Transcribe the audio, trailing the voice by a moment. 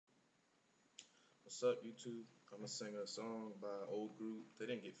What's up, YouTube? I'm gonna sing a song by an old group. They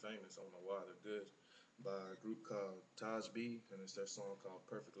didn't get famous. I don't know why. They're good. By a group called tajb, and it's their song called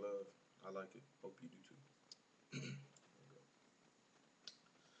 "Perfect Love." I like it. Hope you do too.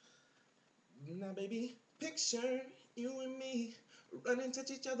 Now, baby, picture you and me running,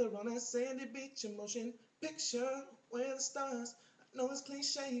 touch each other on a sandy beach. Emotion picture where the stars. I know it's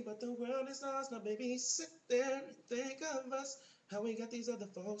cliche, but the world is ours. Now, baby, sit there and think of us. How we got these other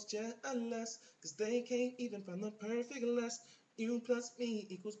folks jealous, cause they can't even find the perfect lust. You plus me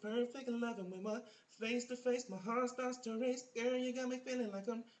equals perfect love, and when we're face to face, my heart starts to race. Girl, you got me feeling like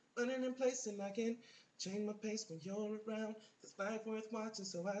I'm running in place, and I can change my pace when you're around. It's life worth watching,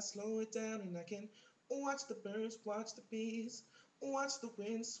 so I slow it down, and I can watch the birds, watch the bees, watch the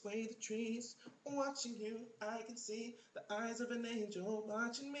wind sway the trees. Watching you, I can see the eyes of an angel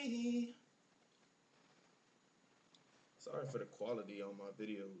watching me. Sorry for the quality on my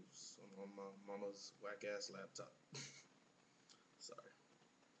videos on my mama's whack ass laptop. Sorry.